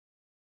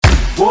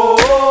Whoa,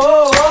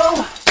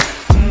 whoa,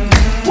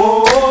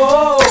 whoa,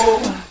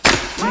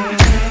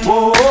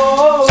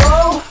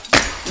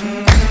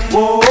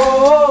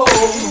 whoa.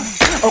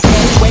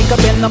 Okay, wake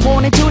up in the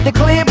morning to the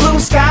clear blue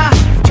sky.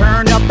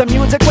 Turn up the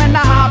music when I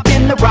hop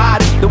in the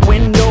ride. The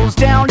windows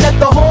down, let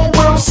the whole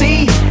world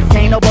see.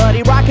 Can't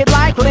nobody rock it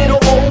like little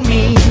old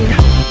me.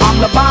 I'm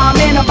the bomb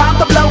and about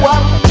to blow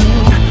up.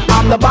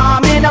 I'm the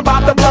bomb and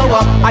about to blow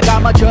up. I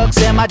got my trucks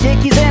and my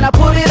dickies and I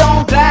put it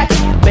on black.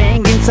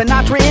 Banging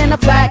Sinatra in a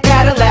flat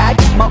Cadillac.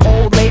 My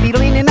old lady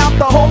leaning out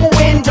the whole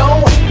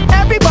window.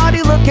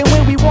 Everybody looking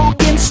when we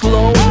walking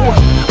slow.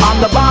 I'm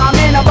the bomb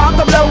and about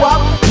to blow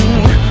up.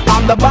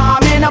 I'm the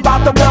bomb and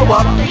about to blow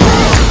up.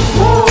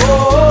 Whoa,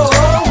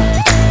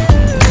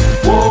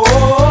 whoa,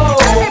 whoa.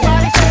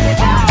 Everybody sing it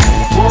now.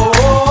 Whoa,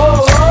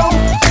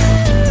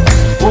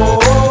 whoa,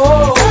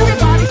 whoa.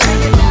 Everybody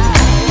sing it now.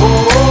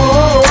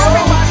 Whoa,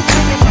 everybody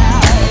sing it now.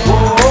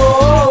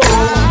 Whoa.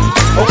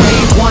 Okay,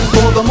 1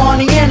 for the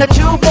money and a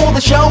 2 for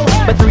the show,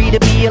 but 3 to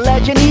be a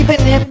legend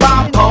even if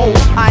I'm poor.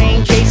 I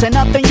ain't chasing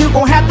nothing, you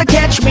gon' have to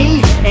catch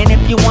me. And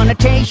if you wanna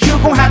taste, you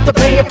gon' have to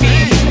pay a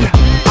fee.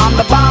 I'm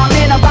the bomb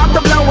and about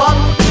to blow up.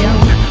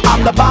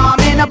 I'm the bomb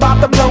and about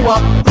to blow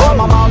up. All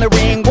my Molly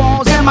ring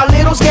walls and my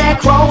little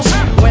scarecrows.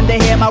 When they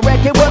hear my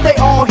record, well they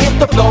all hit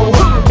the floor.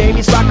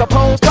 Babies rock a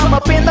pose, come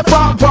up in the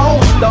front row.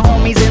 The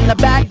homies in the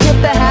back tip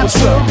the half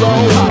roll.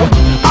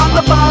 I'm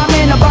the bomb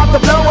and about to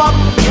blow up.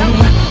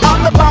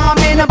 I'm the bomb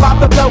and about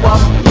to blow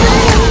up.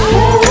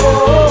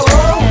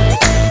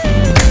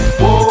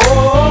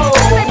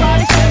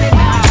 Everybody sing it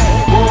now.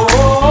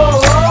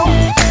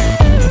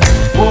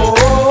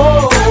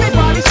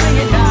 Everybody sing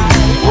it now.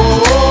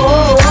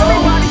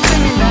 Everybody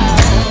sing it now.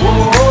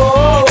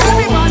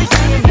 Everybody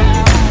sing it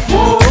now.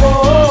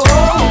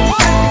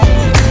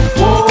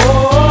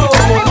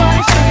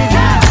 Everybody sing it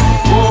now.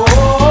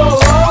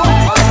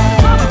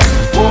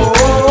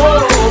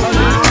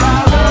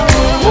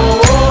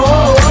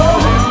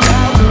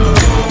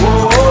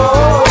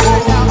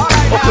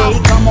 Okay,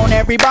 come on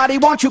everybody,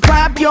 won't you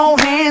clap your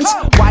hands?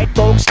 White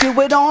folks, do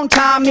it on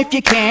time if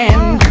you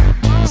can.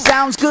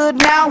 Sounds good,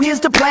 now here's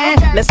the plan.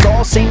 Let's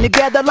all sing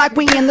together like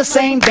we in the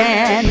same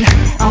band.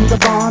 I'm the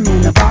bomb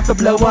and about to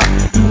blow up.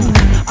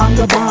 I'm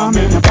the bomb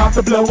and about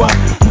to blow up.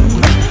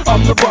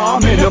 I'm the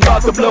bomb and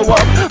about to blow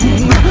up.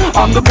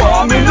 I'm the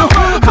bomb and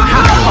okay,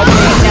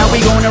 now we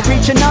gonna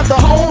reach another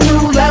whole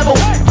new level.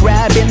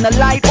 Grabbing the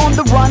light on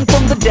the run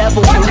from the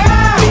devil.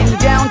 Been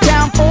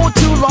downtown for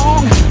too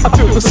long. I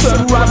feel the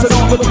sun rising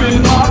all up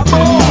in my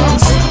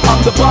bones.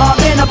 I'm the bomb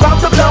and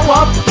about to blow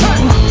up.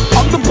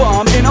 I'm the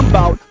bomb and I'm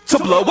about to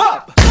blow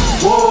up.